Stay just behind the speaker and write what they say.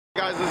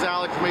Guys, this is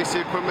Alex from AC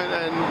Equipment,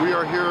 and we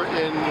are here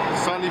in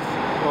sunny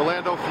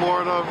Orlando,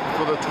 Florida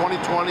for the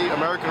 2020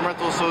 American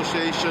Rental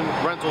Association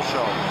Rental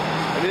Show.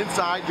 And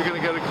inside, you're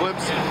going to get a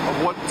glimpse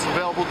of what's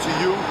available to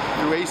you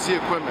through AC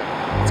Equipment.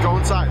 Let's go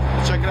inside.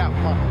 Let's check it out.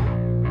 Come on.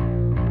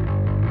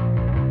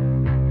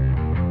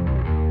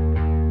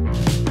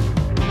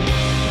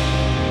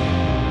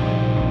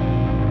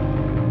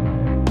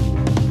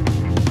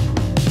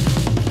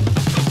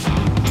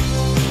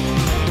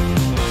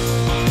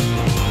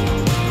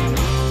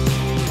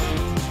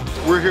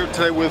 We're here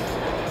today with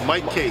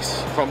Mike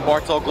Case from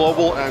Bartell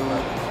Global, and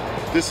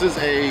this is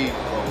a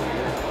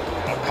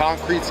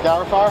concrete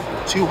scarifier?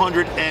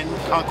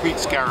 200N concrete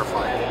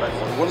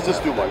scarifier. What does this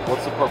do, Mike?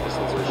 What's the purpose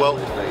of this? Well,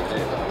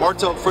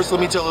 Bartell, first let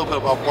me tell you a little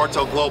bit about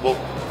Bartell Global.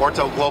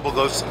 Bartell Global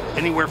goes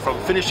anywhere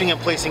from finishing and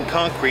placing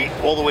concrete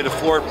all the way to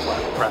floor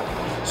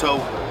prep. So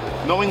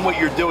knowing what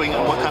you're doing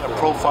and what kind of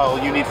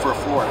profile you need for a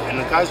floor. And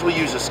the guys will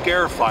use a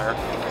scarifier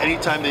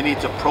anytime they need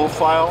to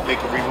profile, they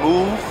can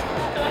remove,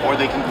 or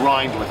they can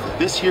grind with it.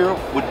 This here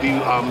would be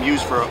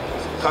used for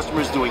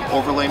customers doing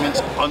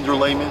overlayments,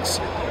 underlayments,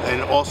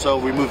 and also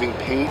removing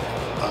paint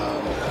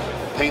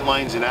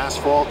lines in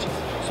asphalt.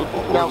 So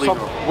now,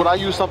 would I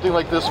use something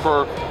like this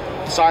for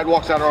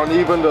sidewalks that are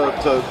uneven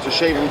to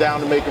shave them down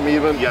to make them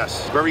even?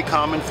 Yes, very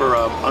common for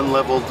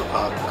unleveled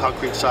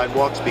concrete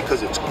sidewalks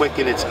because it's quick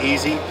and it's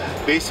easy.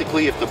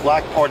 Basically, if the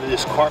black part of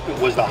this carpet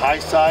was the high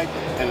side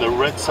and the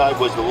red side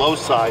was the low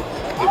side,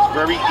 it's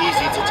very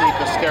easy to take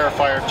a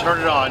scarifier,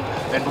 turn it on,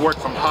 and work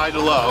from high to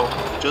low,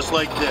 just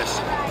like this.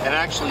 And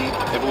actually,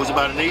 if it was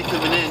about 1/8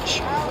 of an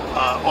inch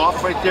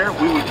off right there,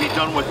 we would be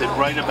done with it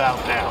right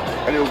about now.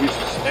 And it would be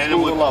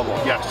smooth and level.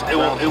 Yes,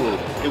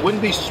 it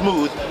wouldn't be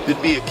smooth.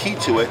 There'd be a key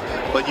to it,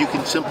 but you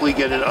can simply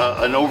get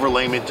an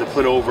overlayment to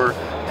put over,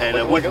 and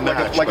it wouldn't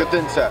match. Like a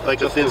thin set.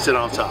 Like a thin set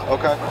on top.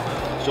 Okay.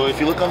 So if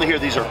you look under here,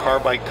 these are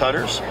carbide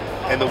cutters,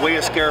 and the way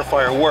a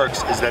scarifier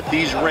works is that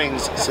these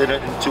rings sit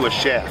into a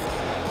shaft.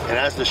 And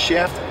as the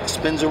shaft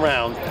spins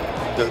around,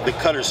 the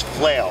cutters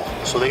flail,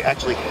 so they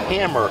actually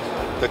hammer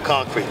the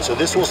concrete. So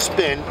this will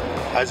spin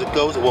as it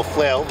goes, it will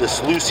flail.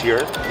 This loose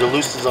here, the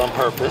loose is on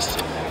purpose,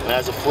 and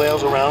as it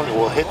flails around, it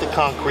will hit the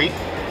concrete,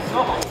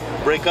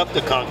 break up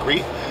the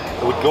concrete.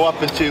 It would go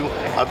up into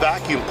a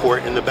vacuum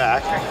port in the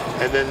back,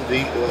 and then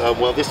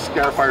this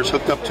scarifier is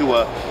hooked up to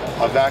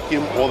a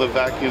vacuum. All the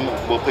vacuum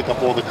will pick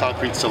up all the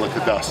concrete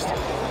silica dust.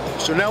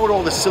 So now with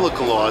all the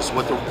silica laws,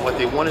 what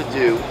they want to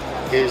do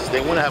is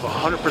they want to have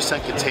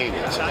 100%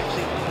 containment.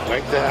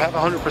 Right? To have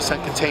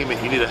 100%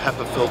 containment, you need a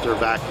HEPA filter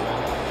vacuum.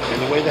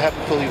 And the way the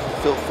HEPA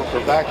filter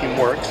vacuum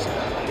works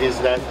is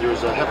that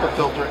there's a HEPA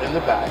filter in the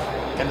back,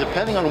 and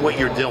depending on what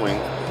you're doing,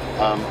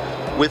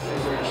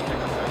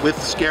 with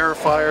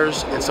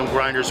scarifiers and some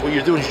grinders, what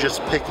you're doing is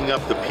just picking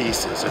up the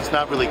pieces. It's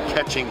not really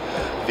catching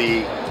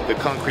the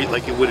concrete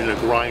like you would in a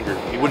grinder.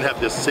 You wouldn't have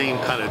the same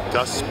kind of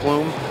dust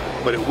plume,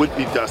 but it would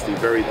be dusty,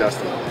 very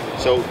dusty.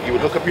 So you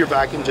would hook up your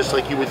vacuum just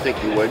like you would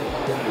think you would.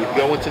 You would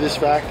go into this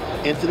vac,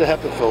 into the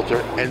HEPA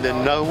filter, and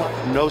then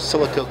no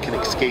silica can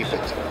escape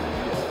it.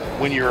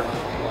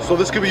 So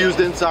this could be used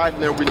inside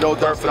and there would be no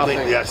dust, nothing?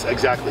 Yes,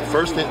 exactly.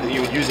 First,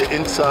 you would use it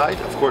inside.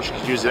 Of course, you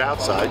could use it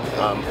outside.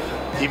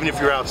 Even if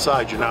you're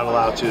outside, you're not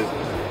allowed to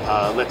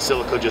let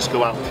silica just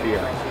go out into the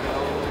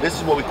air. This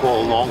is what we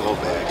call a long-haul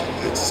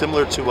bag. It's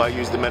similar to, I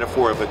use the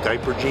metaphor of a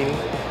diaper genie.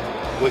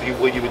 What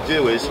you would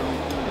do is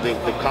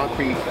the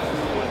concrete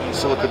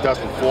silica dust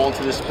would fall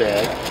into this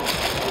bag,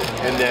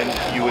 and then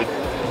you would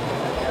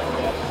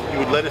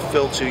let it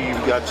fill to you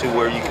got to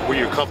where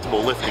you're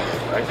comfortable lifting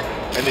it, right?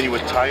 And then you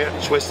would tie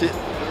it, twist it,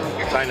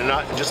 tie a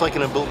knot, just like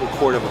an umbilical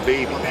cord of a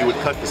baby. You would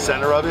cut the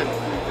center of it,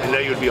 and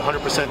then you would be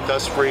 100%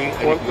 dust-free,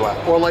 and you can go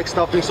out. Or like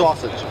stuffing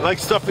sausage. Like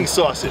stuffing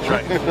sausage,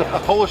 right?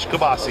 Polish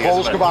kibasi.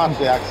 Polish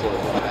kibasi, actually.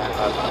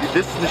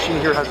 This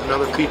machine here has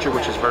another feature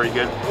which is very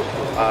good.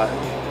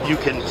 You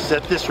can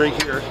set this right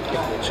here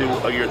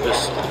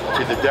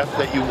to the depth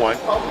that you want,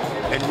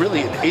 and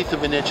really 1/8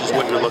 of an inch is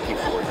what you're looking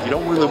for. You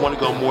don't really want to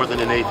go more than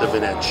 1/8 of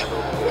an inch,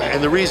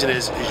 and the reason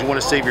is you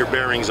want to save your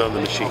bearings on the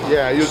machine.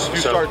 Yeah, you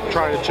start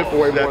trying to chip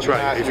away more. That's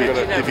right.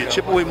 If you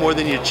chip away more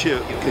than you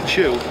could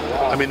chew,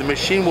 I mean the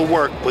machine will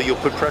work, but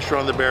you'll put pressure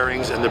on the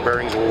bearings, and the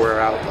bearings will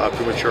wear out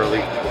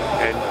prematurely,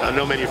 and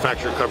no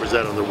manufacturer covers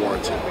that under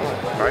warranty.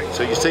 All right,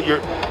 so you set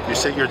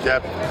your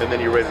depth, and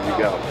then you're ready to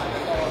go.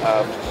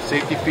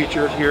 Safety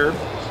feature here,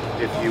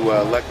 if you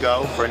let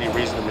go for any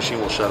reason, the machine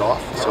will shut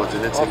off, so it's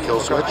an instant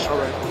kill switch.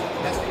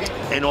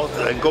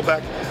 And go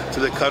back to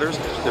the cutters,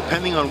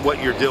 depending on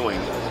what you're doing,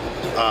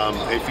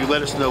 if you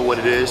let us know what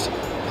it is,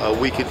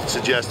 we could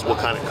suggest what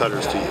kind of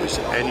cutters to use.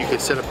 And you can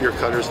set up your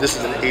cutters. This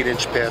is an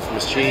 8-inch path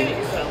machine,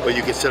 but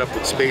you can set up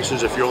with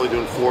spacers if you're only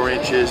doing 4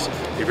 inches,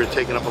 if you're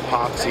taking up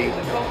epoxy.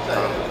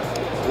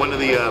 One of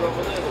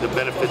the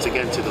benefits,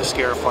 again, to the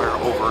scarifier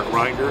over a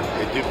grinder,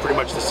 they do pretty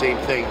much the same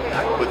thing,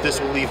 but this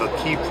will leave a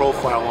key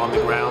profile on the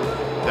ground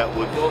that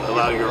would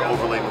allow your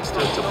overlayments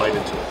to bite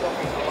into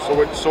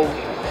it. So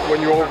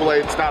when you overlay,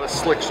 it's not a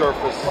slick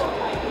surface.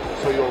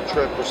 so you don't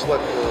trip or slip.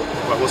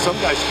 Right, well, some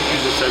guys can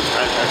use this as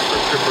for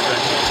trip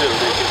prevention too.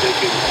 They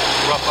can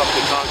rough up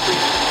the concrete,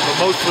 but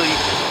mostly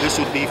this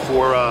would be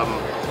for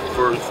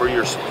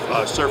your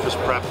surface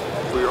prep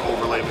for your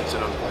overlayments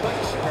and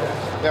underlayments.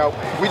 Now,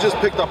 we just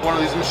picked up one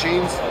of these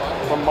machines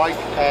from Mike,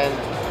 and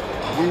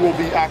we will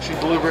be actually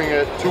delivering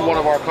it to one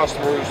of our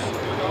customers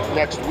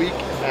next week.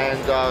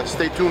 And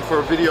stay tuned for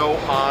a video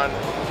on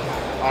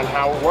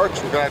how it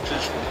works. We're going to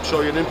actually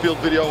show you an infield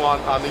video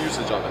on the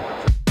usage of it.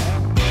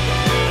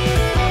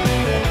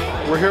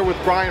 We're here with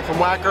Brian from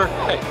Wacker,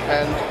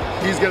 and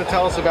he's going to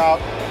tell us about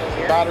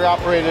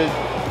battery-operated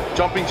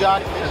jumping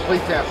jack and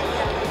plate testing.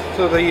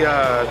 So the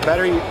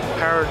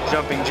battery-powered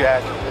jumping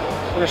jack,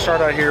 we're going to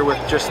start out here with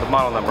just the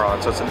model number on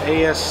it. So it's an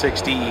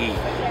AS60E,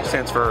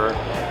 stands for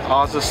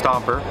Asa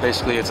Stomper.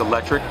 Basically, it's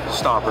electric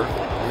stomper.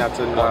 And that's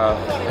in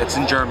it's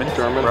in German,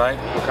 right?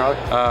 Okay.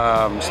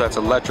 So that's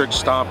electric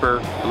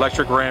stomper,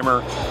 electric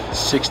rammer,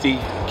 60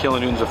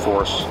 kilonewtons of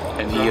force,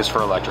 and E is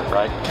for electric,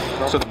 right?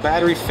 So the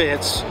battery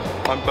fits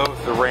on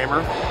both the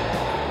rammer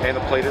and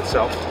the plate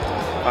itself.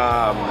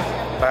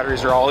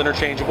 Batteries are all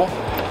interchangeable.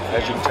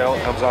 As you can tell,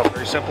 it comes off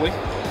very simply,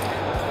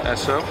 as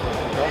so.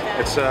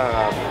 It's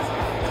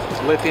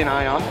lithium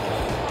ion.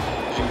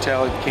 As you can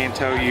tell, it can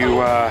tell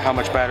you how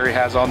much battery it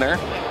has on there,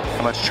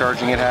 how much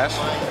charging it has,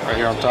 right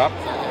here on top.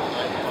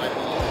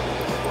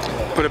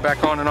 Put it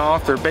back on and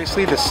off. They're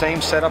basically the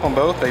same setup on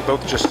both. They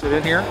both just sit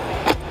in here,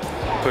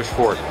 push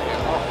forward.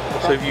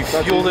 So if you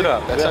fueled it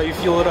up, that's how you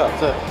fuel it up.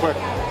 That's it, quick.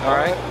 All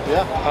right?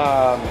 Yeah.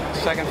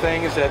 Second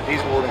thing is that these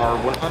are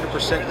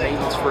 100%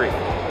 maintenance free.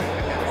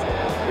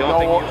 The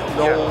only no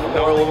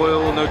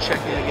oil, no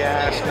checking the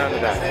gas, none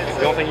of that.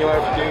 The only thing you'll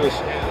have to do is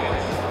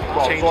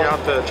change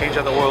out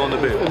the oil in the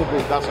boot. In the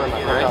boot, that's what I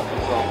meant.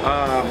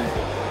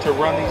 Right? To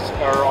run these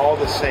are all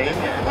the same.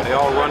 They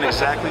all run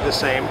exactly the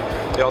same.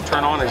 They all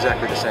turn on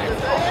exactly the same.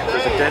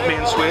 There's a dead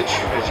man switch,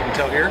 as you can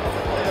tell here.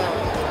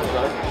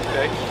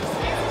 Okay.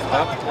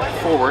 Up,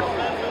 forward.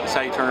 That's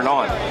how you turn it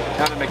on.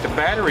 Now to make the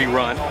battery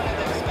run,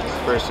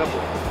 very simple.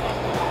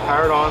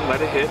 Power it on,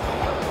 let it hit.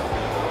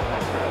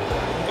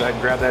 Go ahead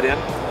and grab that in.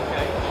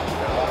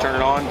 Turn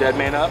it on, dead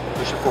man up,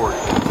 push it forward.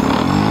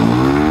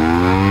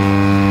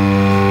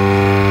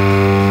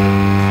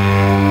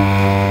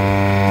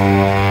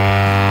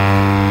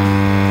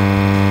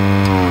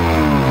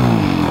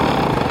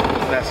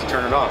 That's to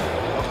turn it on.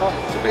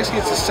 So basically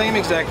it's the same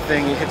exact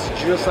thing. It hits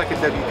just like a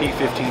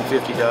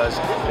WP1550 does.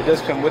 It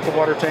does come with the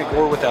water tank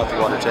or without the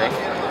water tank.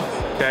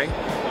 Okay?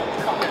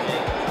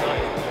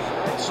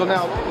 So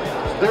now,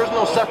 there's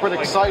no separate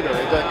exciter.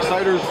 The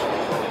exciter's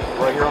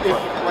Right here on front.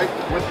 Right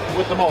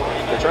with the motor.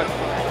 That's right.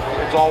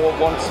 It's all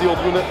one sealed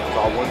unit? It's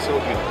all one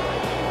sealed unit.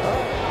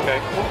 Okay.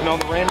 And on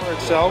the rammer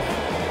itself,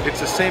 it's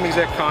the same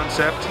exact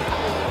concept.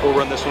 We'll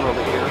run this one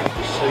over here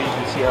just so you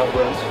can see how it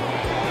runs.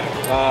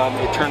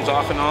 It turns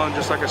off and on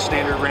just like a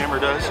standard rammer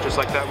does, just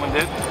like that one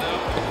did.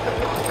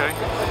 Okay.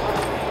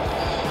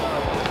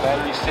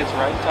 Battery sits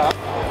right top.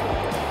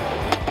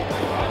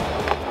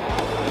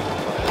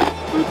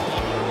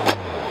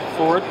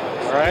 Forward.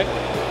 All right.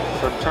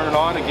 So to turn it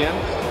on again.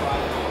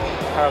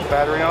 Power the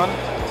battery on.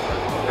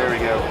 There we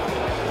go.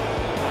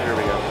 There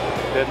we go.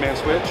 Dead man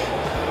switch.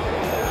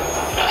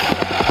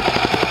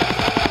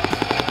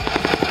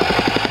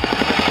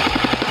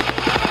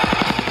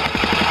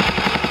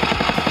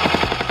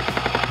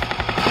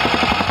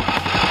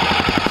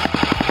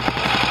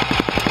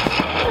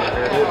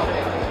 There it is.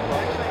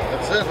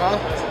 That's it, huh?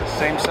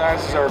 Same size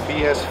as our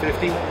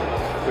BS50,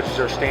 which is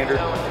our standard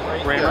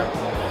rammer.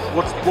 Yeah.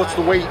 What's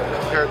the weight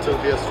compared to the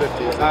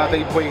BS50?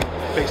 They weigh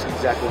basically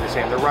exactly the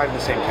same. They're right in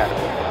the same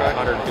category, Okay.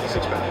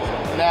 156 pounds.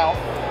 Now,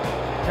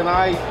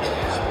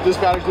 this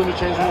battery's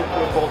interchangeable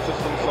with both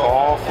systems? So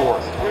All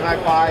four. can I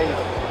buy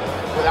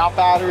without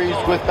batteries,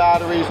 with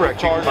batteries,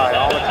 Correct. with You can buy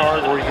chargers? a la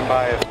carte or you can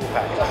buy a full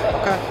package.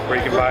 Okay. Or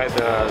you can buy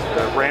the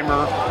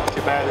rammer, two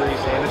batteries,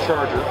 and the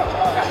charger.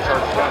 The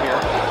charger's down here.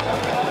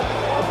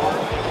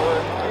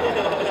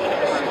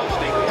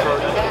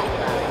 Charger.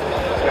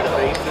 It's got a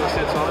base that it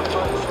sits on.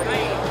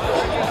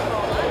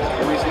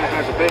 The reason it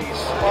has a base is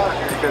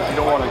because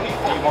you want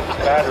this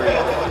battery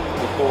to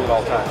be cool at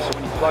all times. So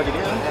when you plug it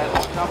in,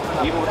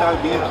 even without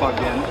it being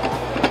plugged in,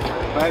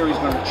 the battery's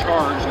going to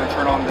charge and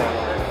turn on the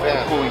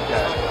cooling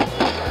pad.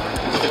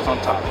 It sits on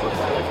top.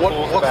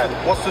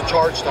 What's the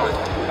charge time?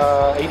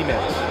 80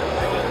 minutes.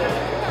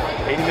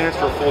 80 minutes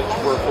for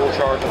a full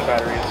charge of the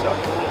battery itself.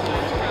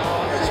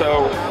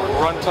 So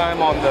runtime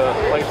on the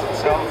plates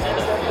itself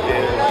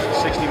is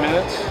 60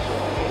 minutes.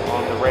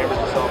 On the rammers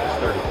itself is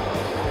 30.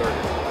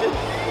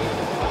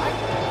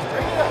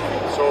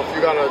 So if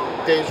you got a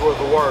day's worth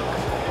of work,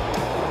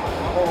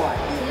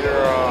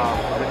 you're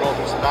going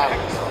through some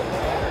batteries.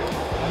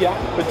 Yeah,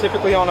 but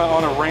typically on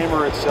a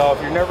rammer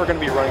itself, you're never going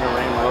to be running a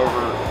rammer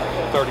over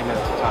 30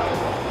 minutes of time.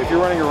 If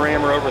you're running a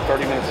rammer over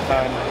 30 minutes of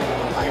time,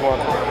 you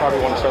probably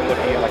want to start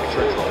looking at like a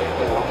church roll.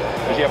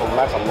 Because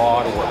that's a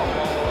lot of work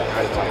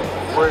at a time.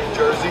 We're in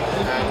Jersey,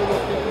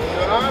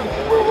 and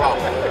We're rough.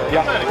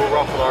 Yeah. We're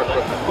rough with our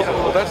equipment. Yeah,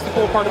 well, that's the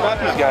cool part about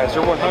these guys.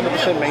 They're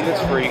 100% maintenance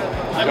free.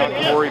 You don't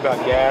have to worry about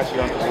gas. You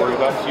don't have to worry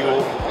about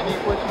fuel.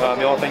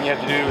 The only thing you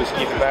have to do is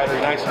keep the battery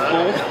nice and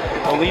cool.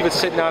 Don't leave it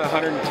sitting out in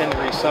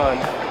 110-degree sun.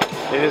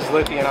 It is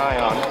lithium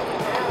ion.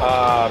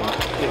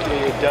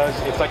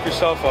 It's like your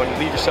cell phone. You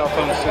leave your cell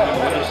phone sitting in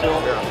the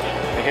windowsill.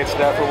 It hits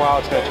that for a while.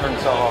 It's going to turn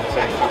itself off and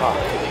say it's too hot.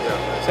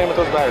 Same with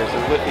those batteries.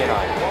 They're lithium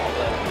ion.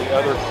 The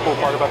other cool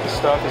part about this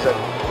stuff is that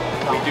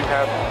we do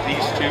have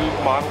these two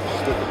models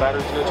that the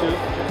batteries go to.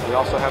 We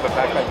also have a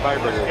backpack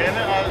vibrator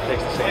that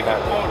takes the same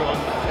battery.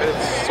 And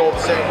it's sold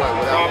the same way,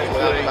 without the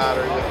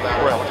battery, with the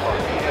battery.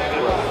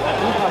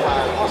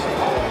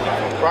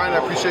 Brian, I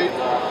appreciate it.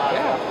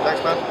 Yeah.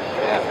 Thanks, man.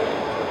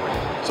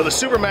 Yeah. So the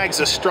Super Mag is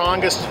the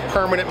strongest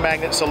permanent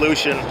magnet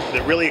solution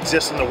that really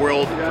exists in the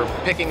world for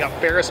picking up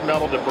ferrous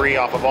metal debris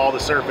off of all the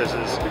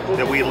surfaces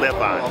that we live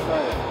on.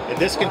 In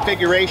this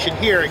configuration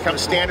here, it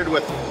comes standard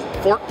with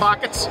fork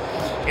pockets,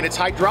 and it's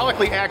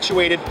hydraulically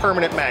actuated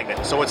permanent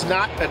magnet. So it's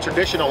not a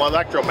traditional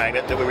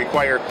electromagnet that would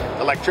require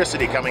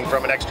electricity coming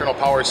from an external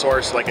power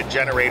source like a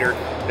generator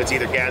that's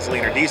either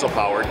gasoline or diesel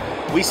powered.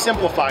 We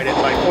simplified it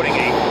by putting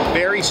a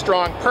very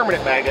strong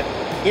permanent magnet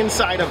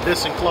inside of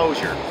this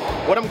enclosure.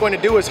 What I'm going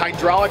to do is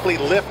hydraulically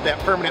lift that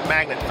permanent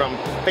magnet from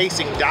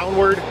facing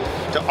downward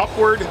to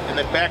upward and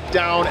then back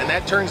down, and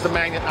that turns the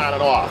magnet on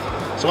and off.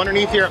 So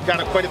underneath here I've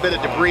got quite a bit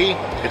of debris.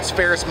 It's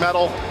ferrous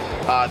metal.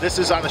 This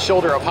is on the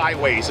shoulder of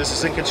highways. This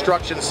is in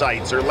construction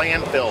sites or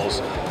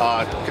landfills,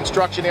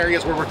 construction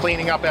areas where we're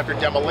cleaning up after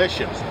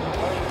demolition.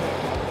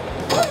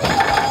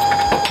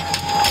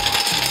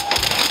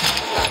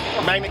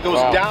 The magnet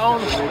goes down,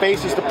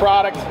 faces the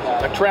product,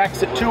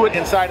 attracts it to it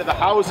inside of the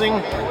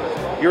housing.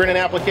 You're in an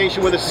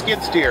application with a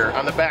skid steer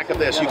on the back of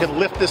this. You can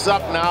lift this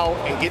up now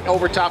and get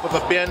over top of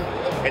a bin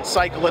and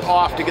cycle it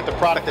off to get the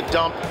product to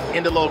dump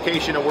into the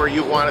location of where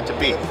you want it to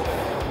be.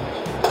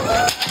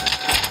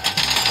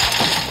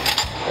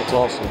 That's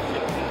awesome.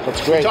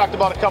 That's great. We talked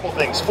about a couple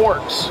things.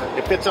 Forks.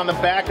 It fits on the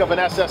back of an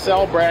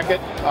SSL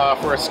bracket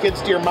for a skid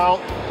steer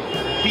mount.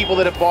 People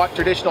that have bought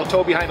traditional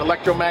tow-behind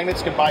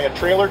electromagnets can buy a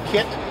trailer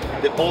kit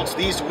that bolts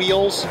these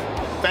wheels,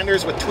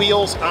 fenders with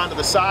wheels onto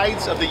the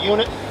sides of the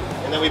unit.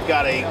 And then we've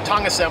got a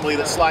tongue assembly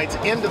that slides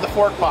into the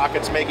fork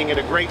pockets, making it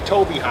a great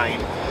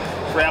tow-behind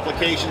for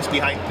applications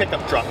behind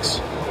pickup trucks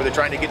where they're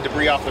trying to get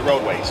debris off the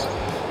roadways.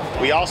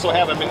 We also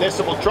have a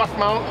municipal truck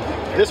mount.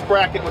 This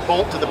bracket would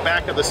bolt to the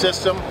back of the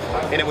system,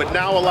 and it would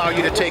now allow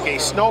you to take a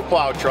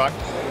snowplow truck,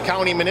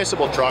 county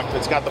municipal truck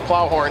that's got the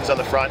plow horns on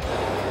the front,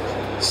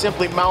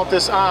 simply mount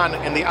this on,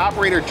 and the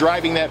operator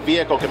driving that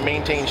vehicle can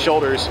maintain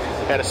shoulders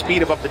at a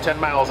speed of up to 10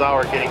 miles an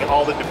hour, getting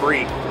all the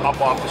debris up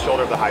off the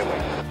shoulder of the highway.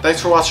 Thanks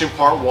for watching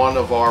part 1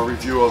 of our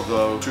review of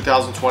the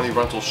 2020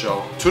 rental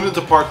show. Tune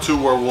into part 2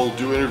 where we'll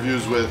do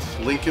interviews with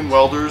Lincoln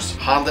Welders,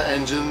 Honda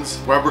Engines,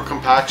 Weber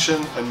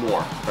Compaction, and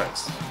more.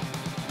 Thanks.